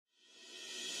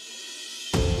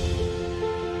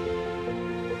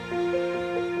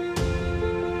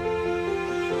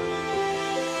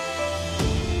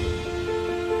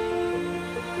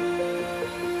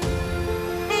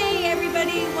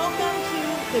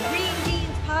the Green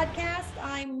Jeans podcast.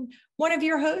 I'm one of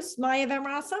your hosts, Maya Van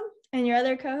Rossum. And your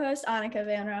other co-host, Annika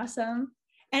Van Rossum.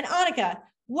 And Annika,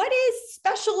 what is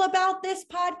special about this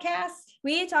podcast?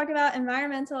 We talk about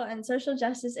environmental and social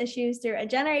justice issues through a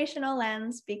generational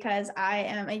lens because I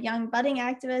am a young budding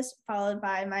activist, followed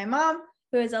by my mom,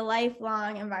 who is a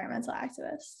lifelong environmental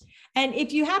activist. And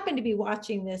if you happen to be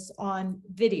watching this on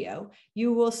video,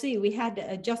 you will see we had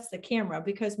to adjust the camera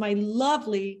because my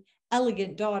lovely,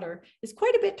 elegant daughter is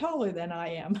quite a bit taller than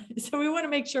I am. So we want to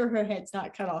make sure her head's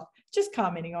not cut off. Just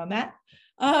commenting on that.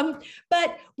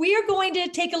 But we are going to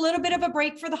take a little bit of a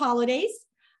break for the holidays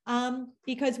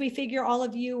because we figure all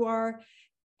of you are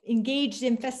engaged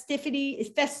in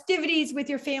festivities with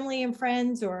your family and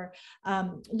friends, or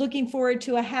looking forward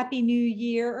to a happy new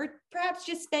year, or perhaps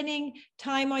just spending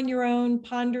time on your own,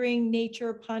 pondering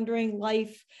nature, pondering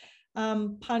life,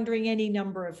 pondering any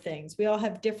number of things. We all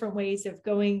have different ways of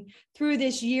going through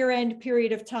this year-end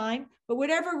period of time, but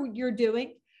whatever you're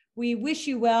doing, we wish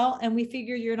you well, and we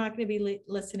figure you're not going to be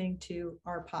listening to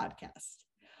our podcast.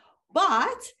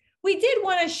 But we did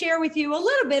want to share with you a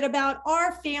little bit about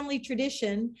our family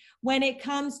tradition when it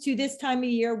comes to this time of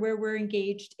year where we're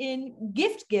engaged in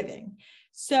gift giving.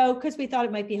 So, because we thought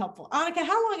it might be helpful. Annika,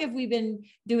 how long have we been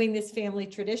doing this family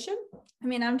tradition? I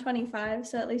mean, I'm 25,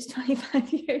 so at least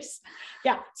 25 years.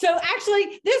 Yeah. So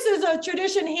actually, this is a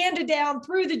tradition handed down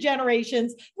through the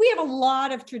generations. We have a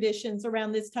lot of traditions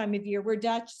around this time of year. We're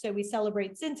Dutch, so we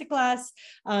celebrate Sinterklaas.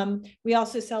 We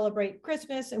also celebrate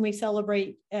Christmas, and we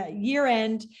celebrate year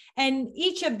end. And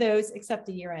each of those, except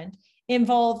the year end,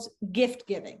 involves gift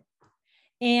giving.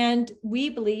 And we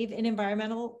believe in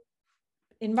environmentalism.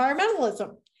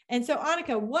 And so,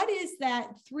 Annika, what is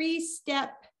that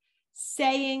 3-step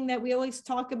saying that we always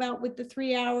talk about with the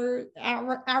 3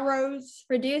 arrows?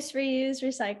 Reduce, reuse,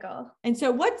 recycle. And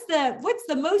so what's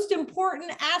the most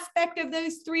important aspect of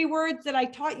those 3 words that I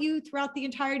taught you throughout the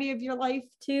entirety of your life?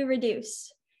 To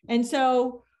reduce. And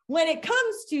so when it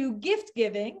comes to gift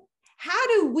giving, how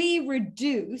do we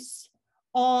reduce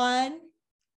on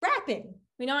wrapping?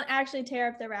 We don't actually tear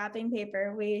up the wrapping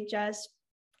paper. We just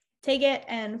take it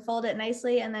and fold it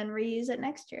nicely and then reuse it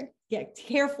next year. Yeah,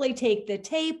 carefully take the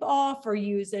tape off, or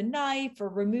use a knife, or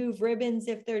remove ribbons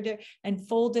if they're there, and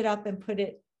fold it up and put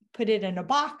it in a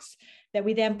box that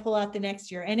we then pull out the next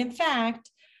year. And in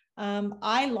fact,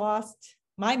 I lost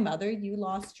my mother. You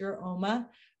lost your Oma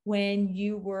when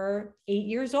you were 8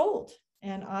 years old,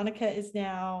 and Annika is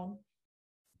now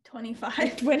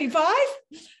 25. 25.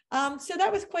 So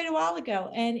that was quite a while ago.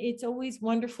 And it's always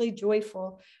wonderfully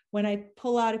joyful when I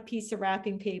pull out a piece of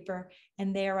wrapping paper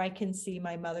and there I can see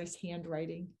my mother's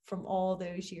handwriting from all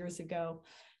those years ago.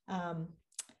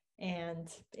 And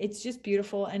it's just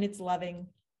beautiful, and it's loving,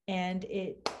 and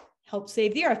it helps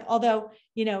save the earth. Although,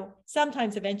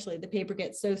 sometimes eventually the paper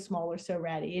gets so small or so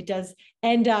ratty, it does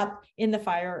end up in the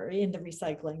fire or in the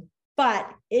recycling.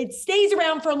 But it stays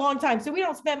around for a long time, so we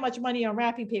don't spend much money on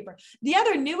wrapping paper. The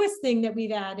other newest thing that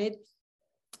we've added,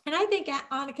 and I think,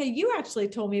 Annika, you actually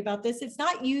told me about this, it's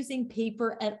not using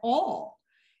paper at all.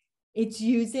 It's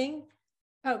using...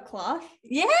 cloth?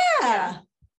 Yeah.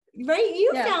 Right?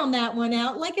 You found that one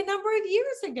out like a number of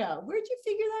years ago. Where'd you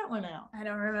figure that one out? I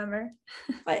don't remember.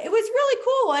 But it was really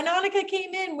cool. And Annika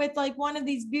came in with like one of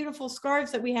these beautiful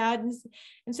scarves that we had and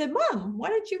said, Mom, why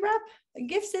don't you wrap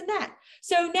gifts in that?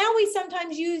 So now we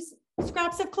sometimes use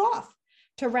scraps of cloth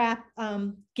to wrap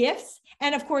gifts.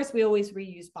 And of course, we always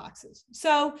reuse boxes.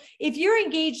 So if you're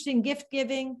engaged in gift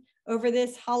giving over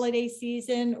this holiday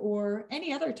season or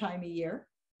any other time of year,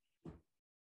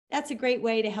 that's a great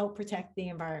way to help protect the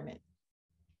environment.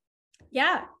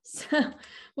 Yeah. So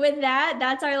with that,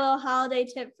 that's our little holiday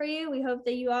tip for you. We hope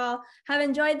that you all have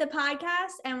enjoyed the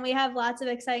podcast, and we have lots of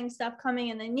exciting stuff coming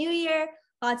in the new year,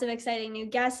 lots of exciting new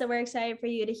guests that we're excited for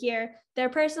you to hear their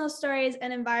personal stories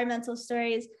and environmental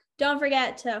stories. Don't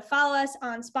forget to follow us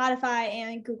on Spotify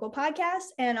and Google Podcasts,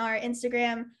 and our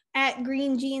Instagram at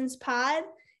Green Jeans Pod.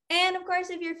 And of course,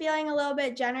 if you're feeling a little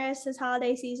bit generous this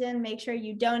holiday season, make sure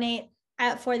you donate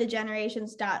at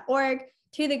forthegenerations.org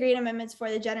to the Green Amendments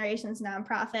for the Generations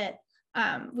nonprofit.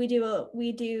 We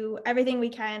do everything we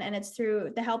can, and it's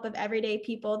through the help of everyday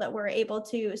people that we're able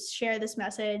to share this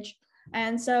message.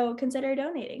 And so consider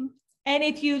donating. And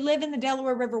if you live in the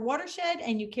Delaware River watershed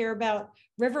and you care about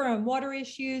river and water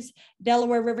issues,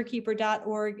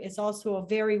 DelawareRiverkeeper.org is also a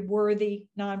very worthy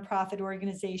nonprofit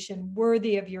organization,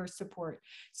 worthy of your support.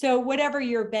 So whatever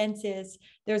your bent is,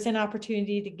 there's an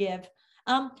opportunity to give.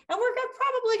 And we're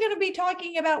probably going to be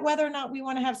talking about whether or not we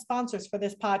want to have sponsors for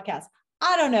this podcast.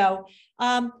 I don't know.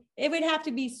 It would have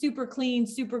to be super clean,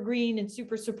 super green, and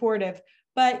super supportive.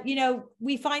 But,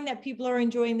 we find that people are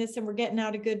enjoying this and we're getting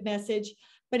out a good message,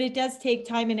 but it does take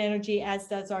time and energy, as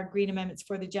does our Green Amendments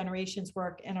for the Generations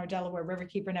work and our Delaware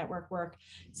Riverkeeper Network work.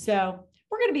 So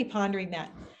we're going to be pondering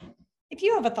that. If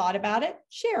you have a thought about it,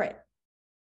 share it.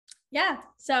 Yeah.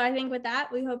 So I think with that,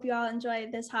 we hope you all enjoy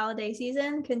this holiday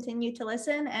season, continue to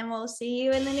listen, and we'll see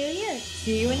you in the new year.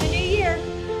 See you in the new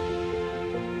year.